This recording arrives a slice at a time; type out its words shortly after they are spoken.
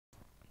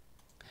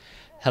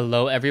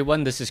Hello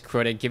everyone, this is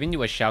Crota giving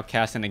you a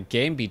shoutcast in a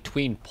game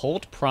between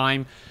Polt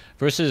Prime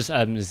versus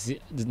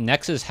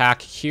Nexus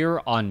Hack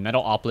here on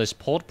Metalopolis.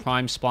 Polt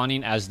Prime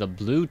spawning as the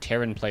blue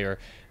Terran player.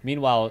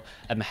 Meanwhile,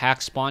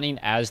 Hack spawning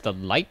as the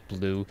light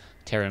blue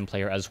Terran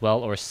player as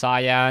well, or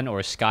cyan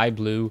or sky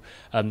blue.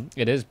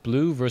 It is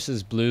blue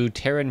versus blue,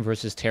 Terran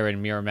versus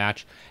Terran Mirror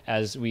match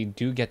as we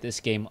do get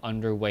this game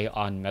underway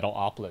on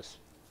Metalopolis.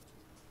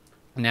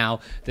 Now,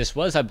 this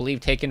was, I believe,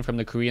 taken from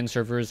the Korean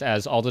servers,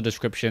 as all the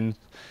description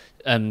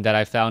that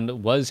I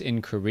found was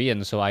in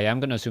Korean, so I am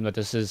going to assume that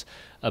this is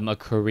a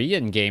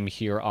Korean game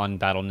here on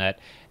Battle.net,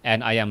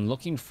 and I am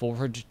looking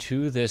forward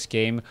to this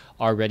game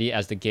already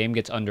as the game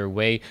gets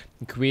underway.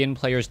 Korean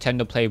players tend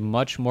to play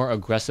much more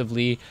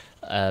aggressively,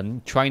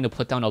 trying to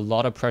put down a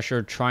lot of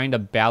pressure, trying to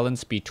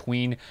balance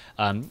between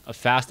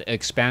fast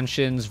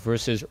expansions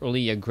versus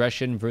early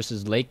aggression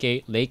versus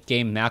late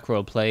game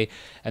macro play,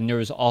 and there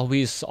is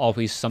always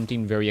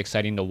something very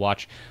exciting to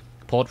watch.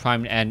 Polt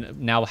Prime and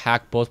now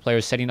Hack, both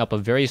players setting up a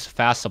very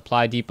fast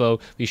supply depot.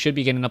 We should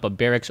be getting up a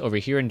barracks over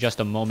here in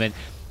just a moment.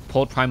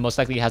 Polt Prime most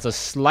likely has a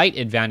slight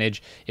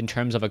advantage in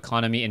terms of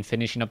economy in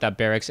finishing up that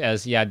barracks,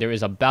 as yeah, there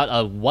is about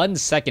a 1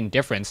 second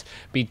difference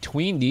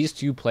between these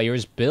two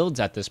players'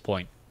 builds at this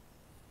point.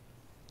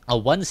 A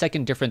 1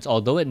 second difference,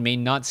 although it may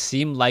not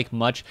seem like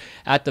much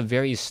at the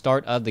very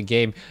start of the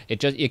game,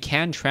 it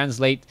can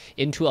translate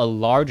into a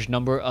large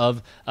number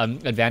of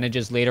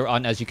advantages later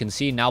on. As you can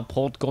see now,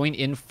 Polt going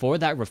in for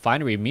that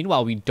refinery.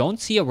 Meanwhile, we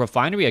don't see a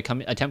refinery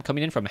attempt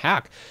coming in from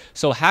Hack.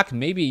 So Hack,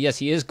 maybe, yes,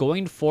 he is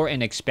going for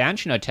an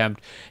expansion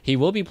attempt. He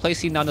will be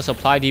placing down a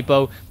supply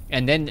depot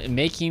and then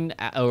making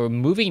or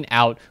moving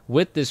out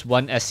with this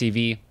one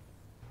SCV.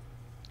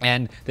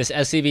 And this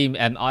SCV,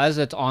 as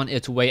it's on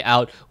its way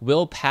out,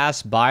 will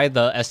pass by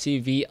the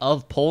SCV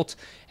of Polt,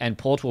 and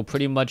Polt will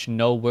pretty much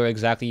know where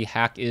exactly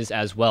Hack is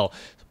as well.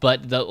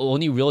 But the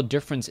only real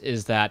difference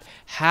is that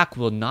Hack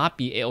will not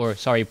be,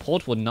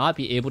 Polt will not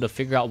be able to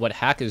figure out what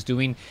Hack is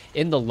doing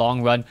in the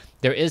long run.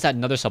 There is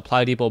another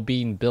supply depot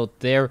being built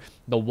there.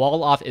 The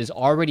wall off is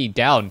already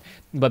down,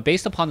 but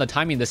based upon the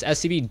timing, this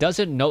SCV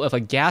doesn't know if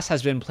a gas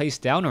has been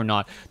placed down or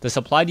not. The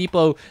supply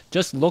depot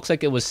just looks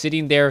like it was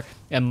sitting there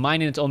and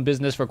minding its own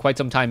business for quite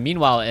some time.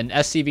 Meanwhile, an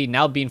SCV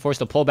now being forced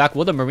to pull back.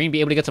 Will the Marine be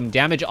able to get some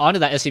damage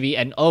onto that SCV?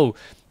 And oh,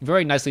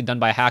 very nicely done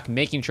by Hack,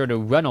 making sure to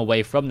run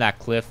away from that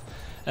cliff.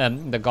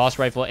 The Gauss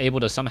rifle able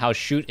to somehow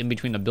shoot in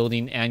between the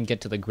building and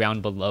get to the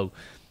ground below.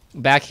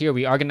 Back here,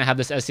 we are going to have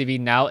this SCV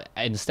now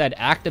instead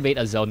activate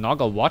a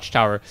Zelnaga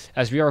watchtower,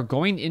 as we are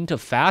going into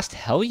fast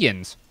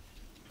Hellions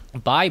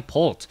by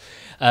Polt.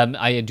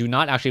 I do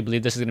not actually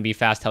believe this is going to be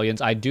fast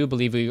Hellions. I do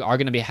believe we are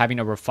going to be having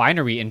a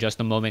refinery in just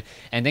a moment,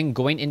 and then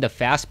going into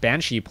fast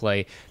Banshee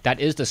play.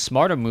 That is the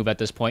smarter move at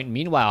this point.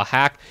 Meanwhile,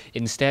 Hack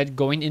instead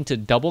going into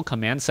double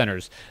command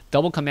centers.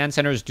 Double command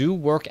centers do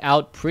work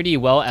out pretty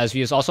well, as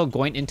he is also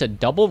going into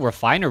double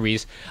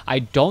refineries. I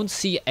don't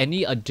see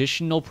any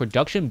additional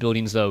production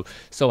buildings though,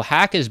 so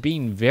Hack is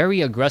being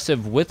very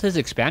aggressive with his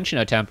expansion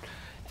attempt,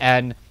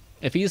 and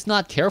if he's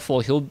not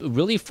careful, he'll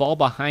really fall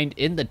behind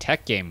in the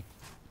tech game.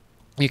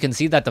 You can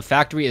see that the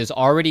factory is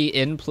already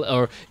in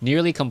or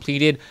nearly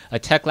completed. A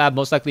tech lab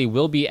most likely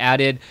will be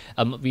added.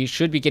 We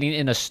should be getting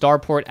in a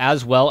starport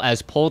as well,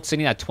 as Polt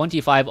sitting at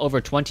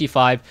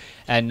 25/25,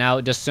 and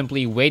now just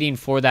simply waiting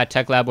for that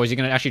tech lab. Or is he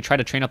going to actually try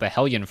to train up a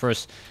Hellion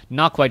first?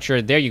 Not quite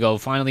sure. There you go,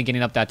 finally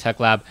getting up that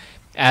tech lab,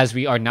 as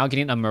we are now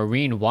getting a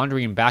Marine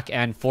wandering back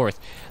and forth.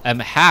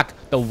 Hack,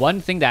 the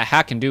one thing that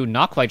Hack can do,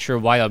 not quite sure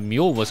why a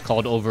mule was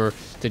called over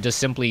to just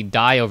simply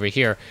die over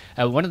here.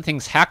 One of the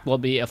things Hack will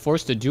be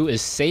forced to do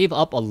is save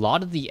up a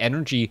lot of the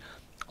energy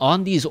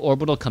on these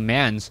orbital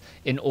commands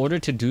in order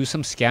to do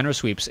some scanner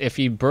sweeps. If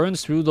he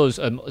burns through those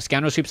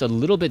scanner sweeps a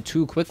little bit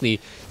too quickly,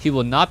 he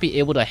will not be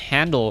able to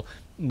handle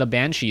the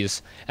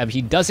Banshees.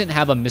 He doesn't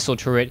have a missile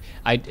turret,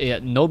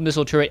 no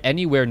missile turret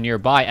anywhere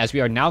nearby, as we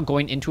are now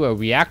going into a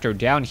reactor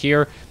down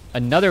here,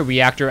 another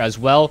reactor as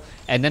well,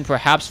 and then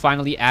perhaps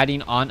finally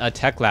adding on a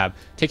tech lab.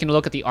 Taking a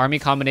look at the army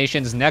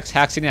combinations, next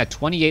Hack sitting at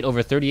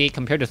 28/38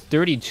 compared to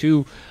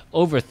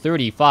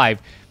 32/35.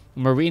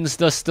 Marines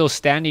still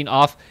standing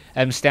off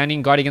and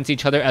standing guard against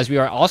each other, as we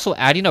are also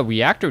adding a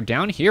reactor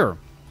down here.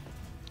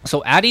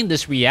 So adding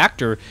this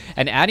reactor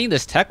and adding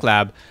this tech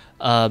lab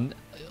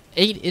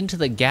ate into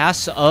the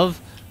gas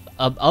of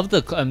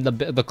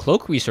the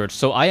cloak research.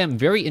 So I am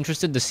very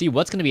interested to see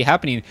what's going to be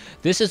happening.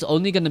 This is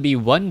only going to be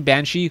one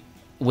Banshee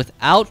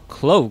without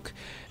cloak,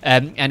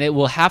 and it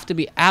will have to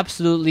be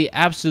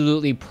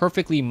absolutely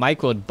perfectly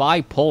microed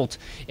by Polt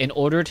in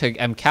order to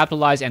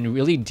capitalize and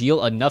really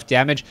deal enough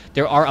damage.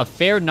 There are a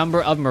fair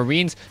number of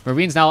Marines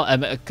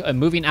now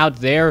moving out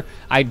there.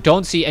 I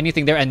don't see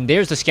anything there, and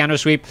there's the scanner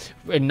sweep,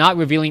 not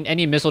revealing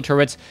any missile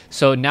turrets.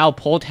 So now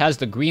Polt has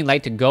the green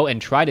light to go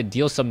and try to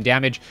deal some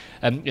damage.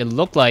 It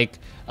looked like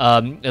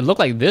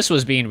this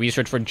was being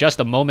researched for just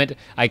a moment.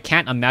 I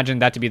can't imagine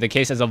that to be the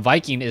case, as a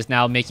Viking is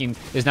now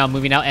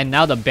moving out, and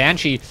now the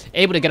Banshee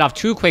able to get off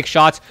 2 quick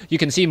shots. You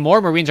can see more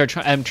Marines are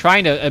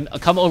trying to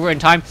come over in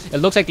time. It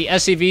looks like the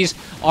SCVs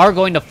are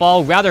going to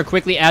fall rather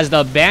quickly, as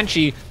the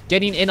Banshee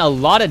getting in a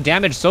lot of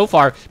damage so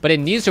far, but it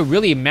needs to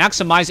really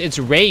maximize its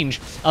range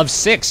of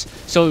 6.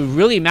 So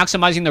really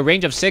maximizing the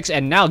range of 6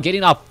 and now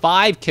getting off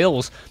 5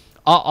 kills.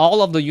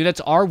 All of the units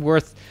are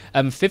worth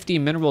 50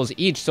 minerals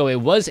each, so it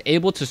was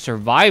able to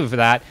survive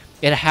that.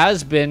 It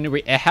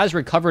has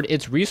recovered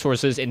its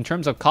resources in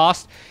terms of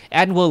cost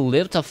and will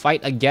live to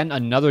fight again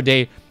another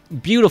day.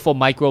 Beautiful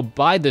micro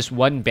by this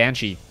one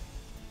Banshee.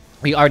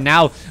 We are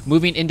now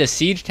moving into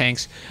siege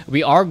tanks.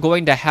 We are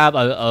going to have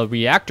a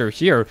reactor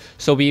here,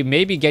 so we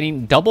may be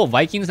getting double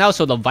Vikings now.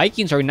 So the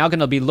Vikings are now going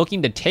to be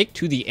looking to take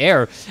to the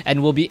air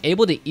and will be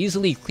able to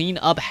easily clean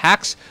up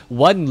Hack's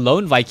one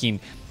lone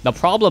Viking. The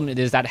problem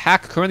is that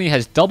Hack currently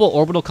has double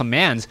orbital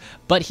commands,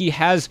 but he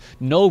has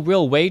no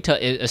real way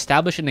to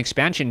establish an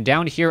expansion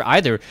down here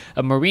either.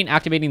 A Marine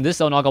activating this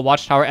Zelnaga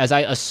Watchtower, as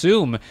I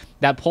assume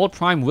that Polt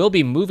Prime will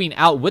be moving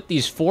out with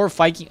these 4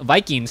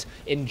 Vikings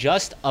in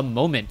just a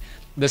moment.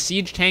 The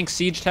siege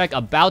tech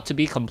about to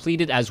be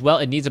completed as well.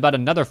 It needs about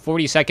another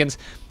 40 seconds.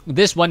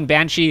 This one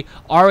Banshee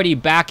already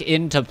back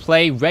into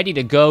play, ready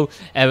to go,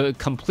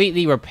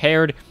 completely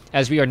repaired,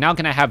 as we are now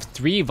going to have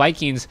 3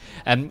 Vikings.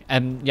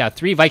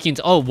 3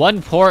 Vikings. Oh,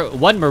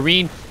 one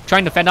Marine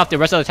trying to fend off the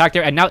rest of the attack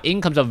there, and now in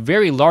comes a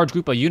very large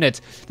group of units.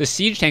 The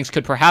siege tanks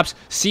could perhaps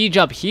siege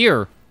up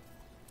here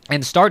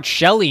and start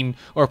shelling,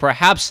 or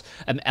perhaps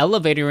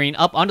elevatoring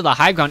up onto the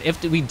high ground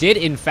if we did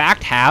in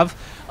fact have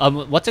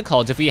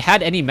if we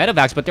had any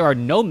medevacs, but there are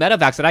no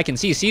medevacs that I can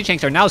see. Siege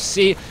tanks are now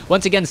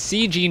once again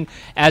sieging,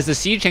 as the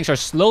siege tanks are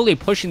slowly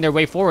pushing their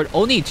way forward.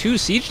 Only 2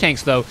 siege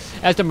tanks though,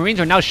 as the Marines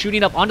are now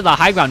shooting up onto the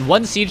high ground.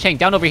 1 siege tank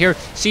down over here.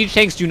 Siege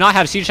tanks do not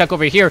have siege tech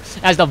over here,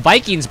 as the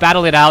Vikings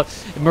battle it out.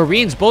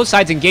 Marines both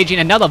sides engaging,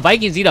 and now the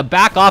Vikings need to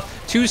back off.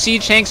 2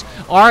 siege tanks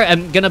are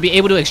going to be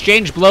able to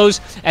exchange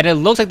blows, and it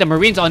looks like the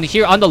Marines on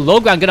the low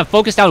ground going to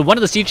focus down one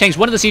of the siege tanks.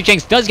 One of the siege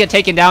tanks does get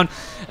taken down,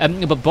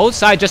 but both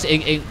sides just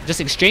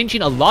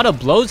exchanging a lot of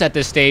blows at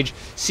this stage.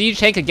 Siege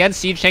tank against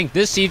siege tank.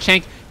 This siege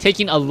tank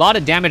taking a lot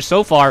of damage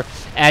so far,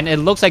 and it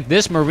looks like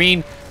this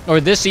Marine or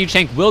this siege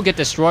tank will get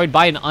destroyed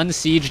by an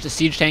unsieged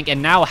siege tank.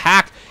 And now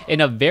Hack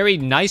in a very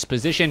nice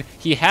position.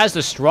 He has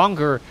the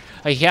stronger.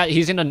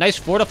 He's in a nice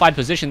fortified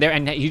position there,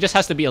 and he just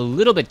has to be a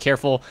little bit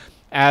careful,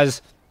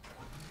 as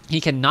he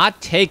cannot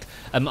take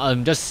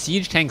just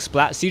siege tanks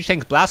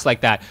blast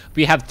like that.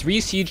 We have 3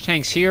 siege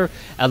tanks here.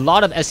 A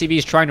lot of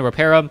SCVs trying to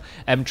repair them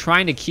and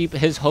trying to keep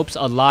his hopes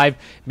alive.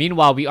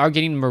 Meanwhile, we are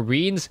getting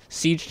Marines,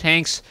 siege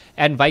tanks,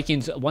 and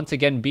Vikings once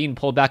again being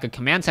pulled back. A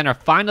command center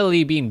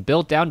finally being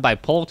built down by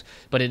Polt,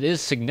 but it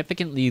is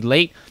significantly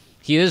late.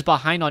 He is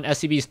behind on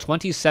SCVs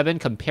 27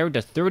 compared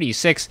to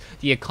 36.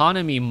 The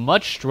economy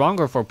much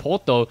stronger for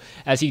Polt though,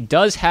 as he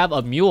does have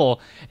a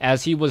mule,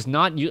 as he was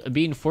not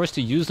being forced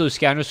to use those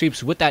scanner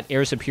sweeps with that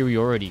air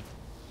superiority.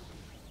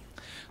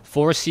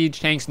 4 siege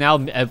tanks now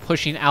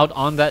pushing out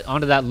onto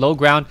that low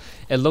ground.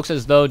 It looks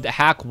as though the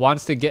Hack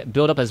wants to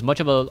build up as much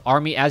of an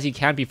army as he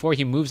can before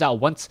he moves out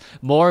once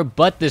more,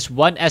 but this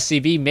one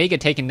SCV may get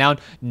taken down.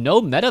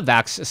 No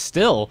medevacs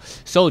still,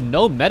 so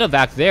no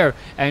medevac there,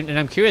 and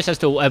I'm curious as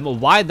to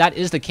why that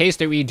is the case.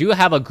 There we do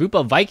have a group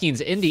of Vikings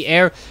in the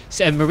air,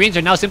 and Marines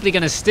are now simply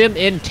going to stim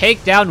in,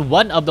 take down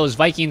one of those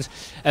Vikings,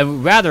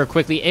 and rather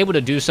quickly able to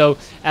do so,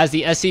 as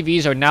the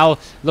SCVs are now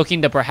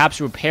looking to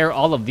perhaps repair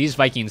all of these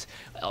Vikings.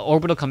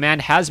 Orbital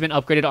command has been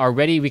upgraded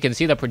already. We can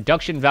see the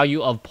production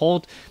value of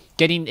Polt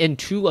getting in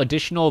 2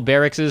 additional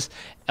barracks,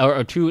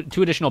 or two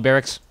additional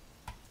barracks,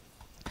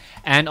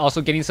 and also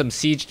getting some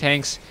siege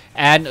tanks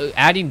and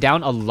adding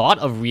down a lot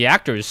of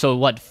reactors. So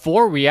what,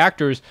 4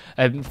 reactors,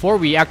 4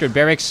 reactor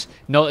barracks.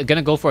 No,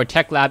 gonna go for a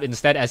tech lab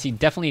instead, as he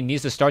definitely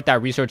needs to start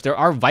that research. There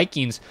are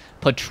Vikings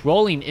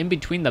patrolling in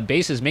between the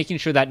bases, making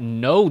sure that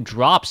no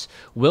drops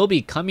will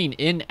be coming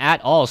in at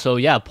all. So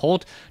yeah,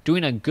 Polt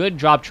doing a good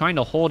job trying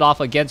to hold off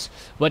against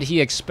what he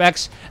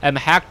expects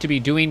Hack to be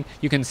doing.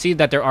 You can see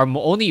that there are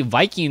only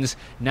Vikings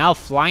now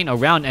flying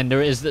around, and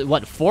there is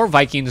 4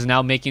 Vikings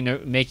now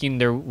making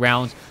their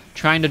rounds,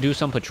 trying to do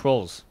some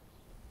patrols.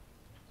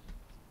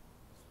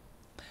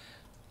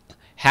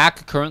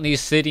 Hack currently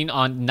sitting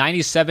on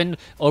 97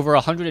 over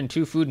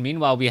 102 food.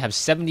 Meanwhile, we have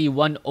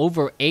 71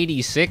 over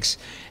 86,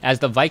 as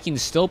the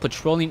Vikings still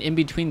patrolling in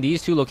between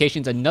these 2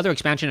 locations. Another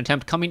expansion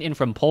attempt coming in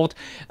from Polt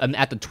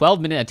at the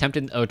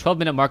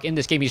 12-minute mark in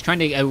this game. He's trying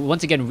to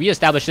once again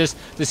reestablish this.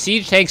 The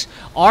siege tanks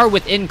are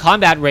within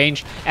combat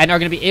range and are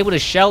going to be able to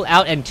shell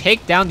out and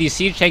take down these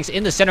siege tanks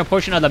in the center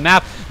portion of the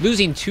map,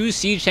 losing 2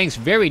 siege tanks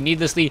very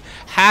needlessly.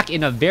 Hack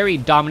in a very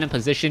dominant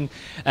position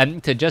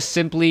to just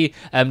simply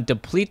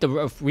deplete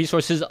the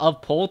resources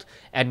of Polt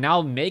and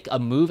now make a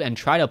move and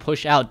try to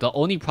push out. The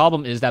only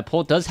problem is that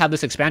Polt does have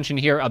this expansion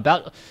here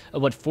about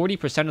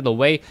 40% of the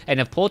way, and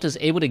if Polt is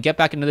able to get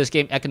back into this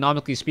game,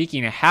 economically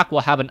speaking, Hack will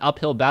have an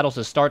uphill battle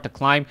to start to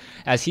climb,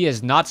 as he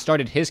has not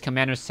started his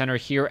commander center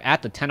here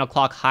at the 10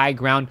 o'clock high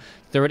ground.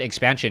 third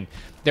expansion.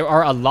 There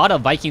are a lot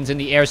of Vikings in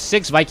the air.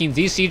 6 Vikings.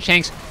 These siege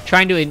tanks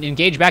trying to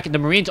engage back. The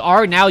Marines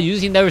are now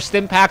using their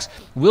stim packs.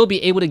 Will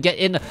be able to get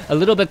in a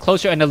little bit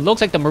closer. And it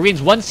looks like the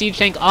Marines, 1 siege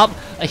tank up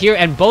here.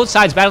 And both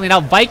sides battling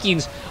out.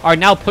 Vikings are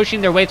now pushing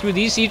their way through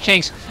these siege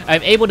tanks.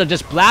 Able to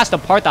just blast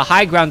apart the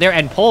high ground there.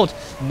 And Polt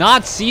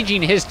not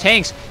sieging his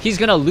tanks. He's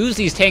going to lose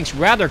these tanks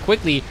rather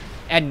quickly.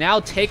 And now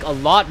take a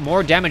lot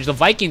more damage. The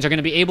Vikings are going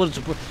to be able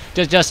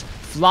to just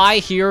fly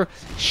here,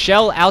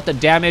 shell out the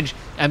damage,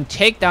 and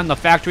take down the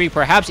factory,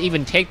 perhaps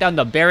even take down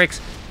the barracks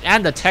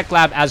and the tech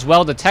lab as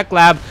well. The tech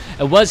lab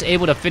was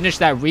able to finish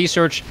that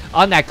research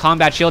on that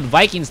combat shield.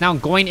 Vikings now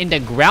going into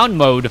ground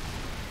mode.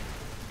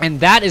 And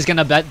that is going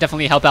to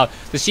definitely help out.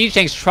 The siege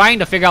tanks trying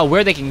to figure out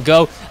where they can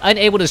go,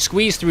 unable to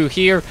squeeze through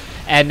here.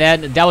 And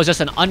then that was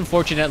just an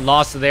unfortunate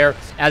loss there,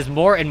 as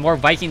more and more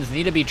Vikings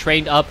need to be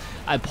trained up.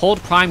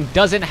 Polt Prime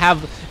doesn't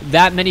have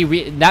that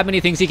many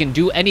things he can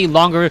do any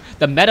longer.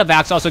 The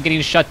Metavac's also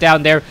getting shut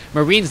down there.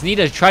 Marines need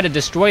to try to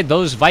destroy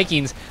those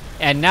Vikings.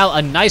 And now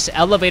a nice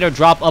elevator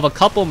drop of a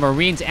couple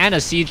Marines and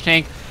a siege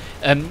tank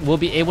will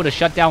be able to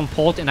shut down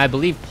Polt. And I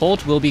believe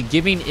Polt will be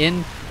giving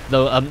in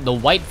the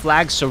white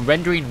flag,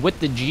 surrendering with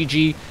the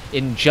GG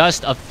in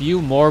just a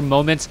few more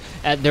moments.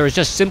 There is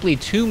just simply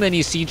too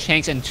many siege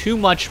tanks and too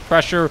much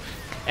pressure.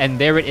 And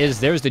there it is.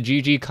 There's the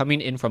GG coming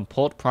in from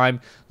Polt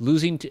Prime,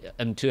 losing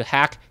to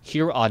Hack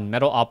here on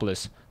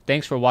Metalopolis.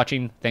 Thanks for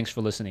watching. Thanks for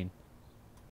listening.